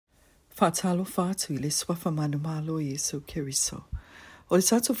Whaatalo whaatu I le swafa manumalo Iesu Keriso. O le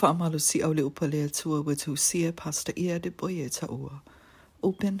tatu whaamalo si au le upa le atua wa tusia Pastor I de boye taua.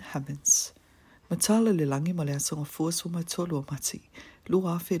 Open heavens. Matala le langi ma le asonga fuas fuma tolu o mati.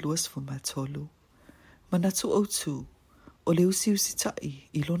 Lua afe luas fuma tolu. Manatu Autu. O le Usiusitai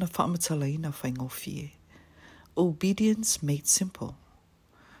I lona Faamatalaina Faigofie. Obedience made simple.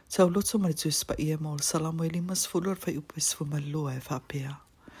 Tauloto ma le Tusi Paia mo le Salamo limas fulur fai upes fuma loa faapea.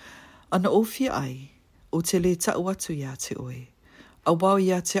 Ana ofia ai, o te le Atu I te oe, a wau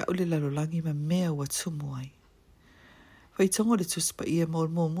I te au le lalolagi ma mea wa tumu ai. Faitongo le Tusi Paia mo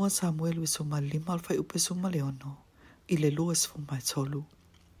mua Samuelu so ma lima fai upe suma le ono, I le luas fu mai tolu.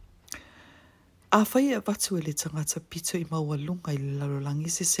 Afai avatu le tagata pito I maualuga I le lalolagi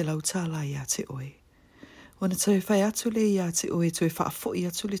se lautala I te oe. Ona tau fai atu le I te oe tue faafoi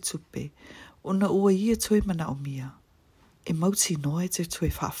atu le tupe, ona ua ia tue manaomia. E mautinoa te tue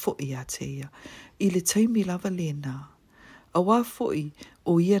faafoi te ia, I le taimi lava lena. A wafoi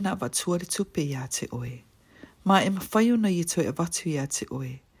o ia na avatua le tupe ia te oe. Ma e mawhai ona ia tue avatu ia te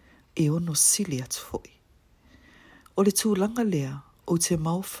oe, e ono sili atu foi. O le tūlanga lea, o te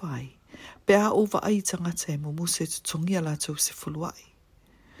maufai, pe a ova ai tangata e mumuse tutongia la tau se fuluai.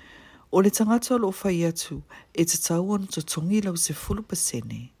 O le tangata lo fai atu, e te tau ono tutongi lau se fulu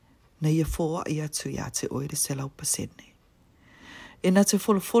pasene, na ia fōa ia atu ia te oe le se lau pasene. E nā te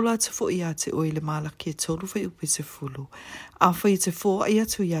Folafola te fo I te o I le Malaki e tolu fai upe se fulu. Afai te fo I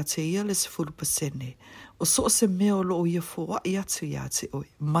atu I te ia le se fulu pasene. O so se mea o loo ia fo I atu I te oe.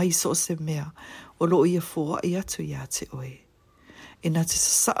 Mai so se mea o loo ia fo I atu I te oe. E nā te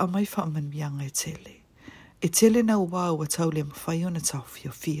sasa'a mai whaaman mianga e tele. E tele na wau a tau le mawhai o na tau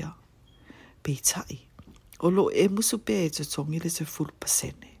fia. Peitai. O loo e musu pe e te tongi le se fulu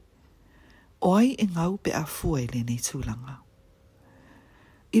pasene. O ai e ngau pe a fua I le nei tūlanga.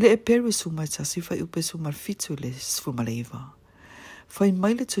 I le Eperu sumai tasi fai upe sumar fitu le sfumaleiva. Fai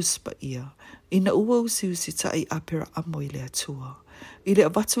mai le Tusi Paia, ina ua Usiusitai I pera amo I le Atua. I le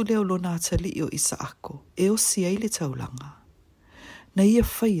avatu leo lona atali o isa ako, e o si ai le taulanga. Na ia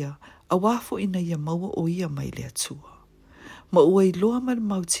faia, a wafo ina ia maua o ia mai le Atua. Ma ua I loa ma le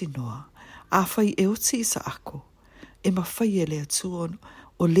mautinoa, a fai e oti isa ako, e ma fai e le Atua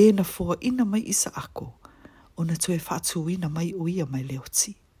o lena foa ina mai isa ako, o na tue fatu ina mai o ia mai le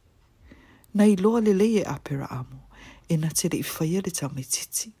oti. Na I loa le leie a pera amo, e na tere I whaia le tama I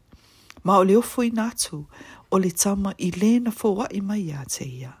titi. Ma o le ofo I natu, o le tama I lena foa I mai a te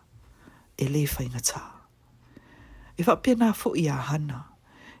ia, e le whaingata. E whapea nā fo I a hana,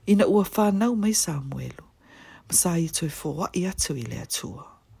 ina ua whanau mai Samuelu, ma sa I tue foa I atu I le Atua.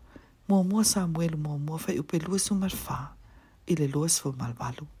 Mua Samuelu mua fai upe luas umarwha, I le luas fo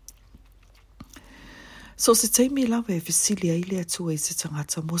malwalu. So se taimi lawa e fisili I le Atua I se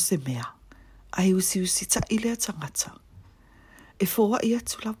tangata mo se mea, ai Usiusitai I le tangata. E foa I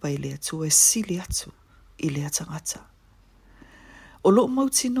atu lawa I le Atua e sili atu I le tangata. O loo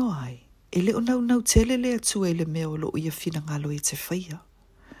mautinoa ai, e leo nau tele le Atua I le mea o loo ia fina ngalo I te whaia.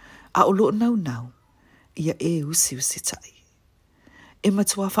 A o loo nau, ia e Usiusitai. E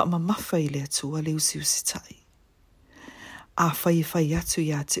matua wha mamafa I le Atua le Usiusitai. A fai atu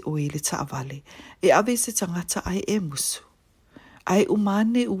ia te oe le taawale, e ave se tangata ai e musu. Ai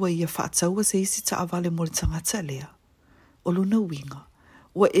umane ua ia whaataua se isi taawale mo le tangata lea. O luna winga,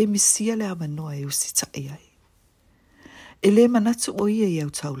 ua e misia le amanoa e usitai ai. E le manatu o ia iau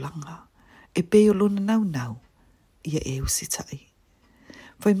taulanga, e peo luna nau, ia e usitai.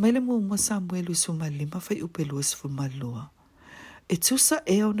 Fai maile mua Samuelu suma lima fai upe luas fumalua. E tusa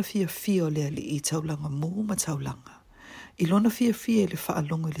e au na fia o le ali I taulanga ma taulanga. I lona fia le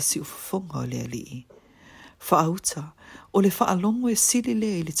whaalongo I le si ufafonga o le alii. Whaauta, o le whaalongo e sili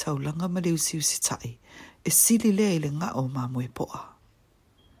lea I le taulanga ma le Usiusitai, e sili lea I le ngā o mamoe poa.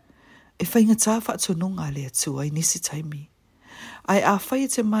 E whaingatā whaatonunga le atua I nisi taimi. Ai a whai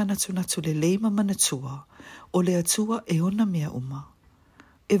te manatu le leima manatua, o le atua e ona mea uma.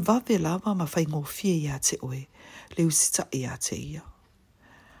 E vave lava ma faigofie ia te oe, le Usitai ia te ia.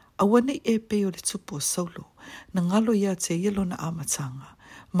 Awane e pe o le tupu o saulo, na ngalo ia te ia lona amatanga,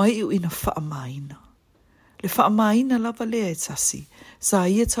 mai u ina whaamaina. Le whaamaina lava lea e tasi, sa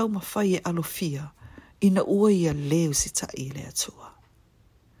ia tau mawhai e alofia, ina ua ia le Usitai le Atua.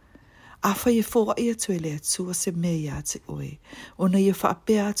 A whai e fōa ia tu e le Atua se mea ia te oe, o na ia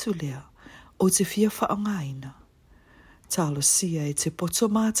whaapea atu lea, o te fia whaangaina. Talo sia e te poto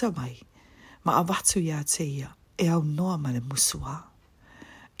mata mai, ma avatu ia te ia, e au noa ma le musua.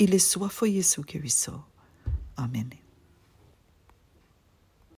 I le suafo Iesu Keriso. Amen.